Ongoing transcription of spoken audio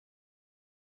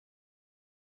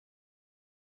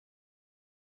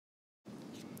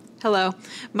Hello,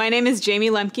 my name is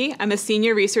Jayme Lemke. I'm a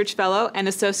Senior Research Fellow and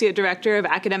Associate Director of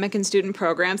Academic and Student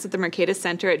Programs at the Mercatus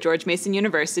Center at George Mason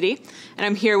University. And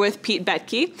I'm here with Pete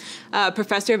Boettke, a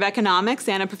Professor of Economics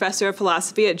and a Professor of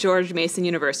Philosophy at George Mason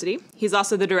University. He's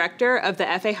also the Director of the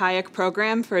F.A. Hayek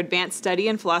Program for Advanced Study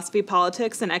in Philosophy,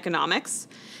 Politics, and Economics,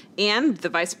 and the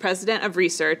Vice President of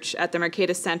Research at the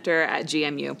Mercatus Center at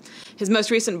GMU. His most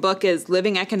recent book is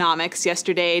Living Economics,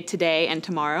 Yesterday, Today, and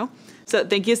Tomorrow. So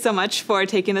thank you so much for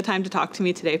taking the time to talk to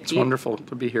me today, Pete. It's wonderful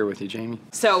to be here with you, Jayme.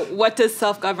 So what does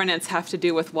self-governance have to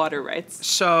do with water rights?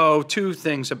 So two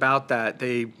things about that.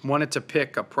 They wanted to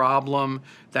pick a problem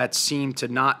that seemed to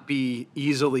not be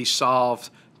easily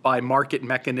solved by market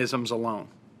mechanisms alone.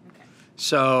 Okay.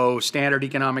 So standard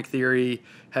economic theory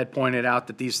had pointed out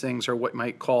that these things are what you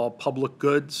might call public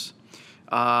goods,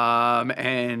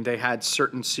 and they had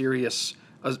certain serious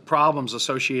problems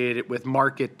associated with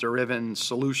market-driven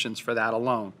solutions for that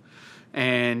alone.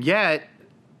 And yet,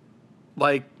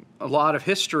 like a lot of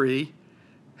history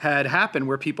had happened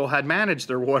where people had managed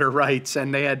their water rights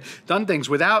and they had done things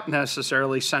without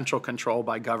necessarily central control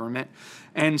by government.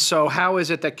 And so how is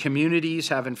it that communities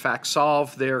have in fact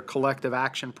solved their collective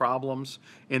action problems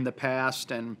in the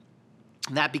past? And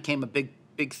that became a big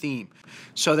theme.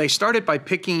 So they started by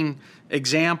picking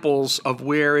examples of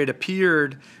where it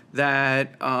appeared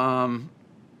that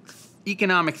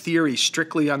economic theory,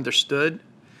 strictly understood,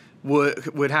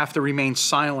 would have to remain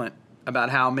silent about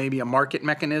how maybe a market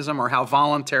mechanism or how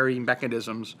voluntary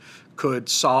mechanisms could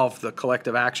solve the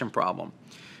collective action problem.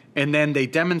 And then they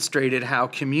demonstrated how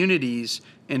communities,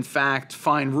 in fact,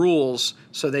 find rules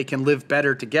so they can live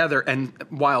better together and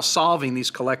while solving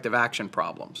these collective action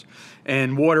problems.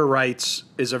 And water rights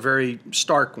is a very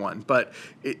stark one. But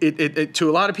to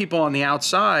a lot of people on the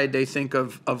outside, they think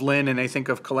of Lynn and they think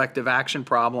of collective action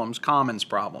problems, commons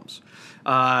problems,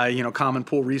 common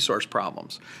pool resource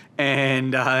problems.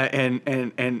 And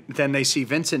then they see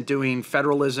Vincent doing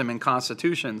federalism and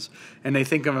constitutions, and they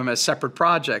think of them as separate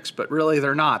projects, but really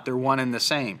they're not. They're one and the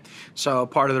same. So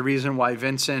part of the reason why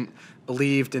Vincent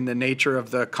believed in the nature of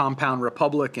the compound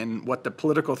republic and what the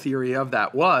political theory of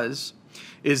that was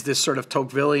is this sort of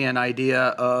Tocquevillian idea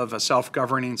of a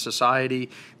self-governing society,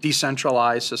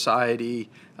 decentralized society,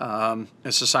 a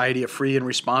society of free and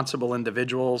responsible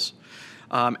individuals.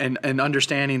 And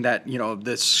understanding that,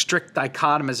 the strict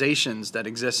dichotomizations that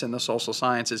exist in the social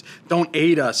sciences don't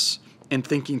aid us in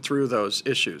thinking through those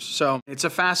issues. So it's a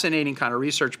fascinating kind of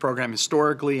research program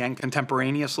historically and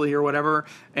contemporaneously or whatever.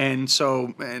 And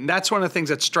that's one of the things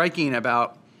that's striking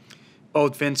about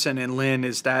both Vincent and Lynn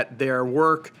is that their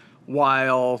work,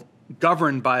 while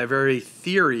governed by a very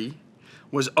theory,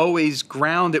 was always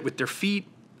grounded with their feet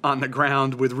on the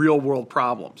ground with real world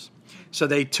problems. So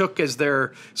they took as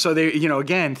their,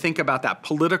 again, think about that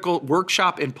political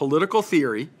workshop in political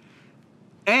theory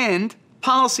and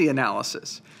policy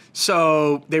analysis.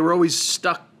 So they were always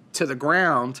stuck to the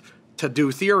ground to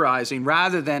do theorizing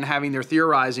rather than having their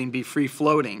theorizing be free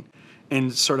floating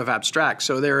and sort of abstract.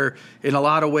 So they're in a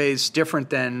lot of ways different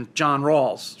than John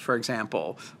Rawls, for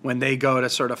example, when they go to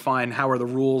sort of find how are the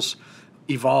rules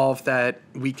evolved that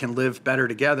we can live better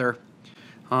together.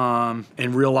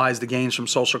 And realize the gains from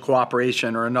social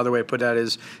cooperation, or another way to put that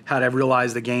is how to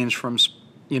realize the gains from,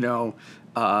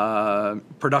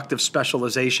 productive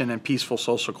specialization and peaceful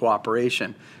social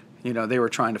cooperation. They were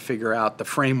trying to figure out the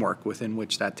framework within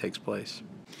which that takes place.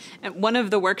 And one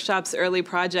of the workshop's early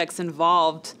projects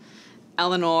involved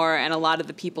Elinor and a lot of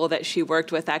the people that she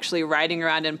worked with actually riding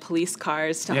around in police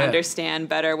cars to understand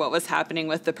better what was happening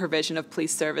with the provision of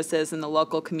police services in the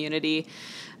local community.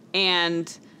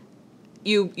 And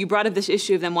you brought up this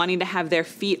issue of them wanting to have their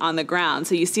feet on the ground.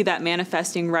 So you see that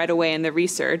manifesting right away in the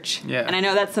research. Yeah. And I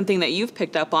know that's something that you've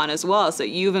picked up on as well. So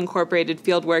you've incorporated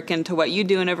field work into what you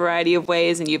do in a variety of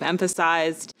ways, and you've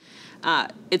emphasized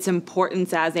its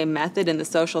importance as a method in the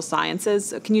social sciences.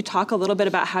 So can you talk a little bit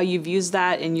about how you've used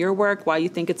that in your work, why you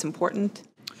think it's important?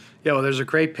 Yeah, well, there's a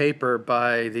great paper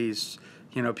by these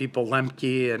people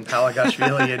Lemke and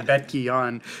Palagashvili and Boettke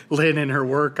on Lynn and her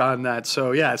work on that.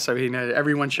 So yes,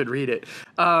 everyone should read it.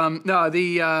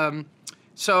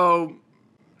 So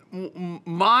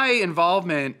my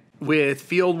involvement with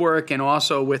field work and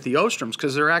also with the Ostroms,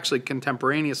 because they're actually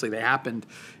contemporaneously, they happened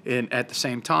at the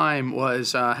same time,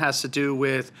 has to do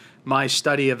with my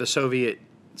study of the Soviet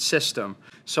system.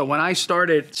 So when I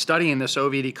started studying the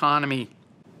Soviet economy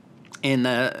in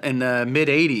the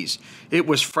mid-'80s, it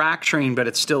was fracturing, but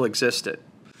it still existed.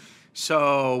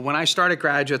 So when I started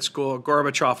graduate school,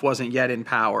 Gorbachev wasn't yet in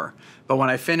power. But when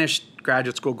I finished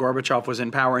graduate school, Gorbachev was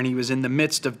in power, and he was in the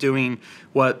midst of doing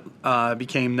what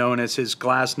became known as his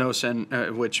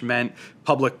glasnost, which meant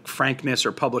public frankness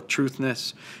or public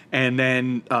truthness, and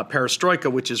then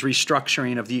perestroika, which is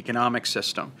restructuring of the economic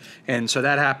system. And so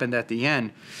that happened at the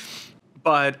end.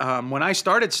 But when I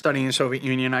started studying the Soviet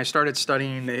Union, I started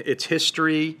studying its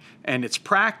history and its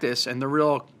practice. And the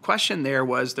real question there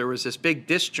was this big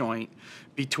disjoint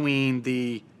between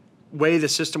the way the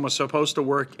system was supposed to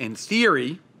work in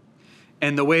theory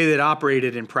and the way that it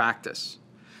operated in practice.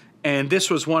 And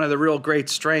this was one of the real great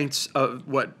strengths of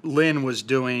what Lynn was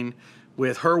doing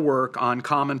with her work on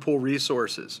common pool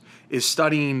resources, is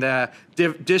studying the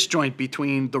disjoint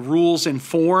between the rules in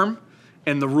form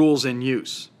and the rules in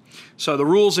use. So the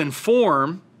rules in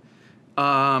form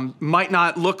might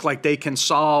not look like they can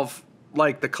solve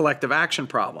like the collective action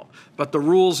problem, but the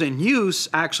rules in use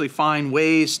actually find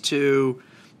ways to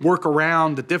work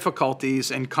around the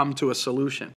difficulties and come to a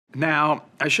solution. Now,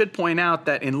 I should point out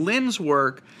that in Lynn's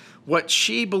work, what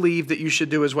she believed that you should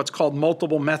do is what's called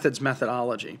multiple methods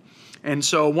methodology. And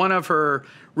so one of her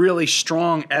really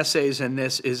strong essays in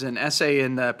this is an essay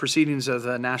in the Proceedings of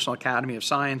the National Academy of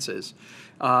Sciences,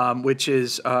 which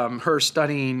is her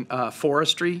studying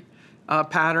forestry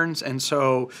patterns. And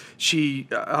so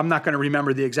I'm not going to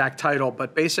remember the exact title,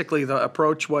 but basically the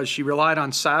approach was she relied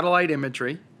on satellite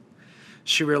imagery,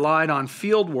 she relied on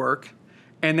field work,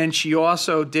 and then she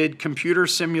also did computer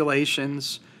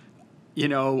simulations,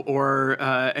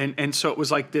 and so it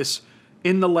was like this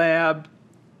in the lab,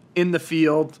 in the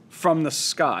field, from the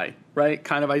sky, right,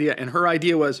 kind of idea. And her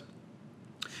idea was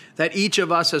that each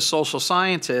of us as social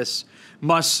scientists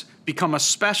must become a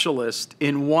specialist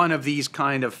in one of these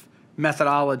kind of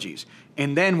methodologies.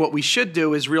 And then what we should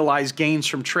do is realize gains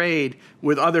from trade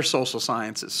with other social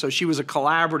sciences. So she was a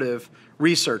collaborative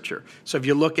researcher. So if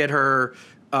you look at her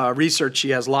research, she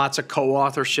has lots of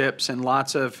co-authorships and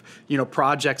lots of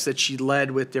projects that she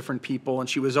led with different people, and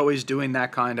she was always doing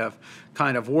that kind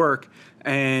of work.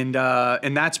 And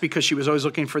that's because she was always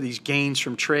looking for these gains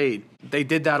from trade. They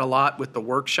did that a lot with the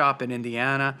workshop in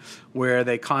Indiana, where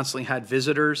they constantly had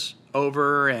visitors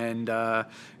over and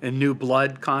new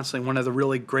blood constantly. One of the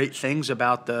really great things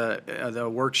about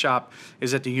the workshop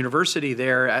is at the university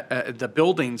there, at the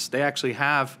buildings, they actually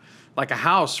have like a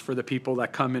house for the people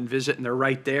that come and visit, and they're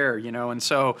right there, And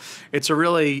so it's a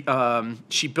really,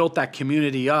 she built that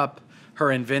community up, her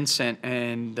and Vincent,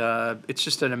 and it's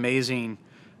just an amazing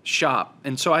shop.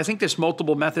 And so I think this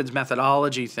multiple methods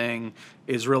methodology thing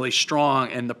is really strong.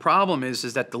 And the problem is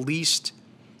that the least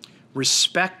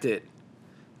respected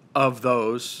of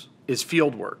those is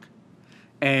field work.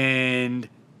 And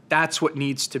that's what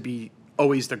needs to be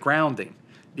always the grounding.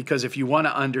 Because if you want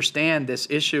to understand this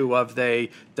issue of the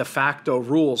de facto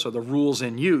rules or the rules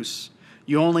in use,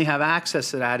 you only have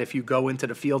access to that if you go into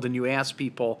the field and you ask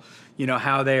people,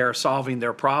 how they are solving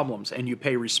their problems, and you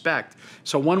pay respect.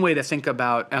 So one way to think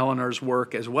about Elinor's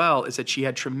work as well is that she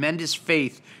had tremendous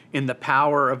faith in the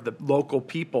power of the local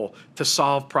people to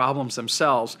solve problems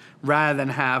themselves, rather than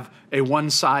have a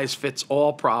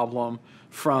one-size-fits-all problem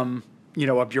from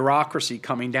a bureaucracy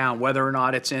coming down, whether or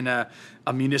not it's in a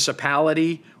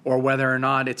municipality, or whether or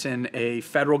not it's in a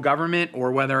federal government,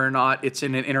 or whether or not it's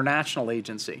in an international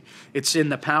agency. It's in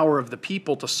the power of the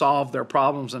people to solve their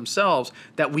problems themselves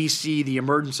that we see the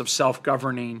emergence of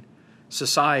self-governing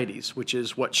societies, which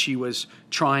is what she was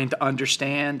trying to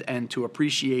understand and to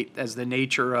appreciate as the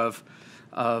nature of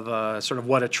sort of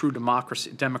what a true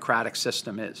democratic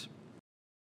system is.